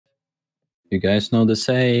You guys know the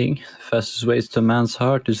saying, the fastest way to a man's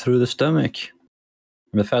heart is through the stomach.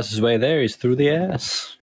 And the fastest way there is through the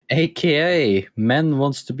ass. AKA, men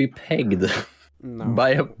wants to be pegged by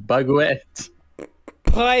a baguette.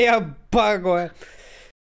 By a baguette.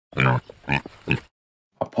 I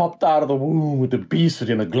popped out of the womb with the beast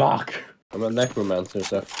in a Glock. I'm a necromancer,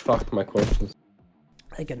 so I fucked my corpses.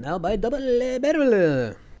 I can now buy double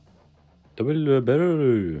barrel. Double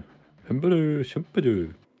barrel.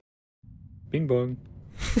 Humpedu. Bing bong.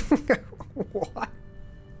 What?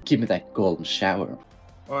 Give me that golden shower.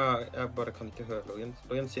 Jeg bare kan ikke høre Logan.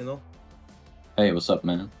 Logan, si noe. Hey, what's up,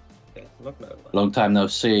 man? Okay, nok med det. Long time no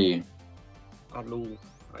see. Hallo,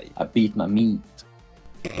 hei. I beat my meat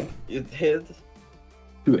You did?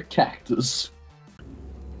 to a cactus.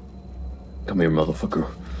 Come here,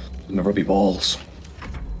 motherfucker. My rubby balls.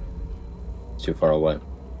 Too far away.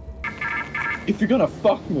 If you're gonna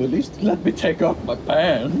fuck me, at least let me take off my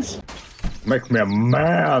pants. Make me a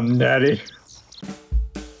man, daddy.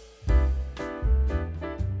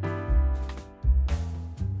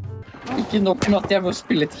 Ikke nok med at jeg må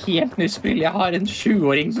spille et helt nytt spill. Jeg har en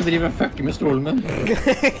 7-åring som driver og fucker med stolen min.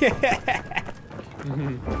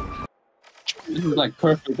 This is like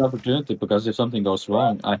perfect opportunity because if something goes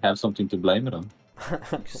wrong, I have something to blame it on.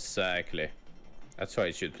 Exactly. That's why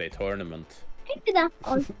you should play tournament.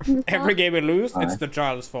 Every game we lose, it's the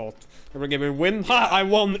child's fault. Every game we win, ha! I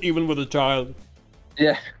won even with a child.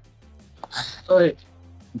 Yeah. Oi.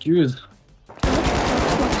 Gud.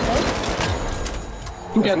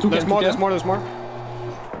 There's more.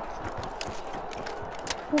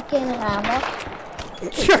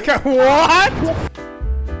 What?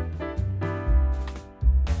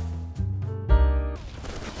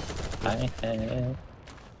 I had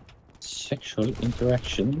sexual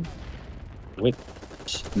interaction with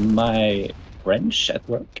my French at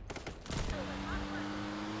work.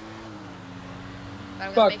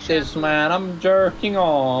 Fuck this, man. I'm jerking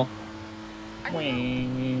off.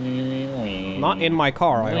 Not in my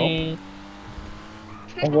car, I hope.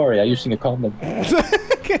 Don't worry, I'm using a condom.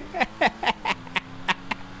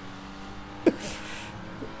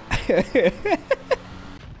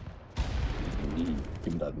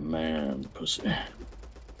 Give that man pussy.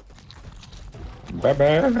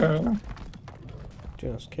 Bye-bye.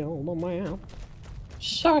 Just killed a man.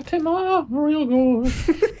 Sucked him off real good.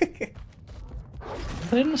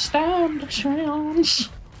 Didn't stand a chance.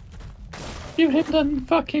 You hit them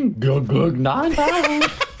fucking good 9 times.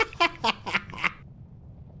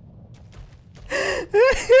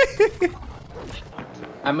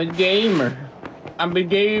 I'm a gamer. I've been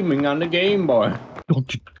gaming on the Game Boy.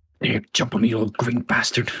 Don't you dare jump on me, you little green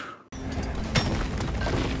bastard.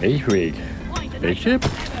 Hey, Craig. Spaceship?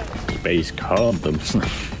 Space condoms.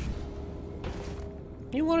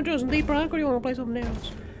 You want to do some deep rock or you want to play something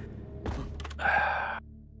else?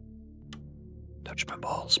 Touch my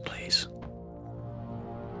balls, please.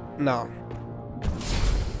 No.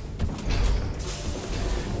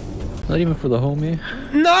 Not even for the homie.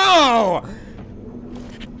 No!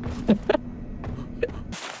 As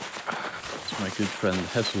my good friend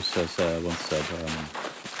Jesus once said,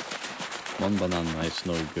 one banana is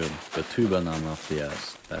no good, but 2 bananas off the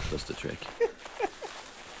ass, that was the trick.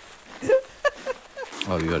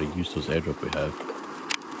 Oh, you gotta use those airdrop we have.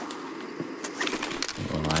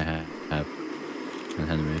 One I have. And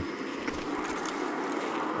Henry.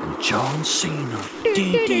 And John Cena.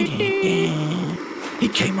 He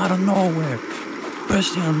came out of nowhere,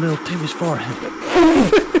 bursting on little Timmy's forehead.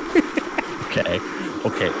 Okay,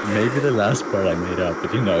 maybe the last part I made up,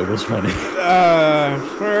 but you know, it was funny.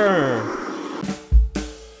 Sure.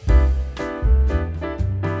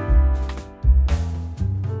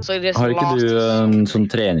 Har ikke du en sånn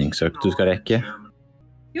treningsøkt du skal rekke?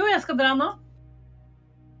 Jo, jeg skal dra nå.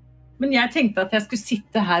 Men jeg tenkte at jeg skulle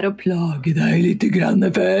sitte her og plage deg litt grann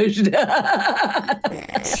først.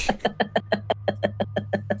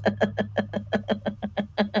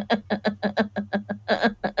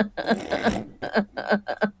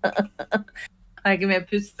 Har jeg ikke mer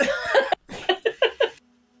pust?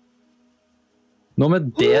 Nå med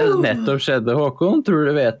det nettopp skjedde, Håkon, tror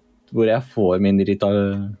du vet hvor jeg får min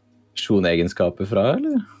irritasjonegenskaper fra,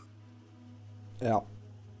 eller? Ja.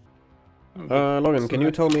 Logan, can you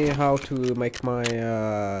tell me how to make my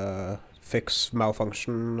fix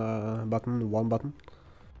malfunction button one button?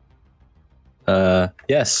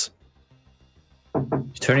 Yes.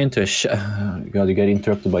 You turn into a God, you get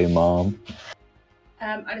interrupted by your mom.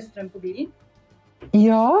 Det strøm på bilen?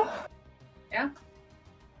 Ja. Ja.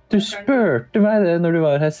 Du spurte meg det når du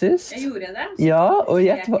var her sist. Jeg gjorde det. Ja, og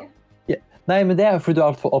gjett hva... Nei, men det er fordi du er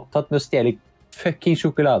alt for opptatt med å stjele fucking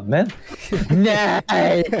sjokoladen min?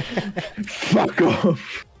 Nei! Fuck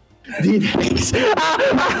off! Din heks!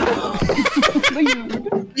 Hva gjør du?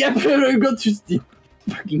 Jeg prøver å gå til din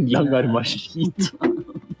fucking langarma skit.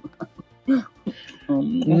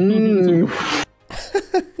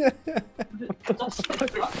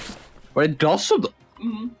 Var det dass som da?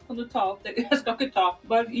 Kan du ta opp det? Jeg skal ikke ta.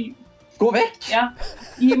 Bare gå vekk! Ja.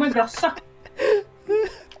 Gi meg glasset.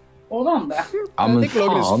 Og det andre. Ja, men I think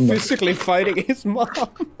Logan faen. is physically fighting his mom.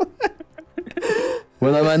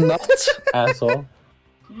 When am I not? Jeg så.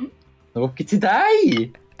 Det var ikke til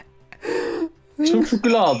deg! Som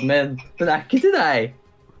sjokoladen min. Den er ikke til deg.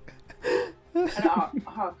 Er det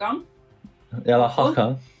Hakan? Ja, det er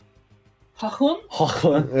Hakan. Hakon?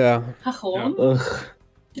 Hakan. Ja. Hakon?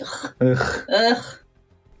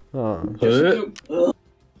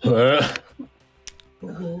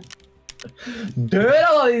 Dør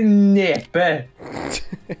da, din nepe!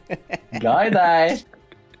 Glad i deg.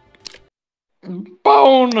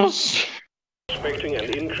 Bonus!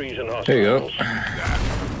 Here you go.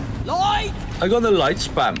 Light! I got the light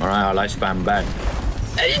spam. Alright, I light spam back.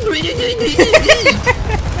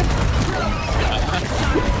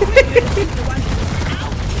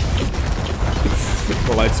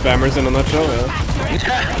 The light spammers in a nutshell, yeah.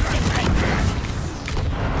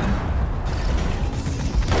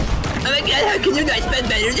 Oh my god, how can you guys spam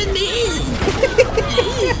better than me?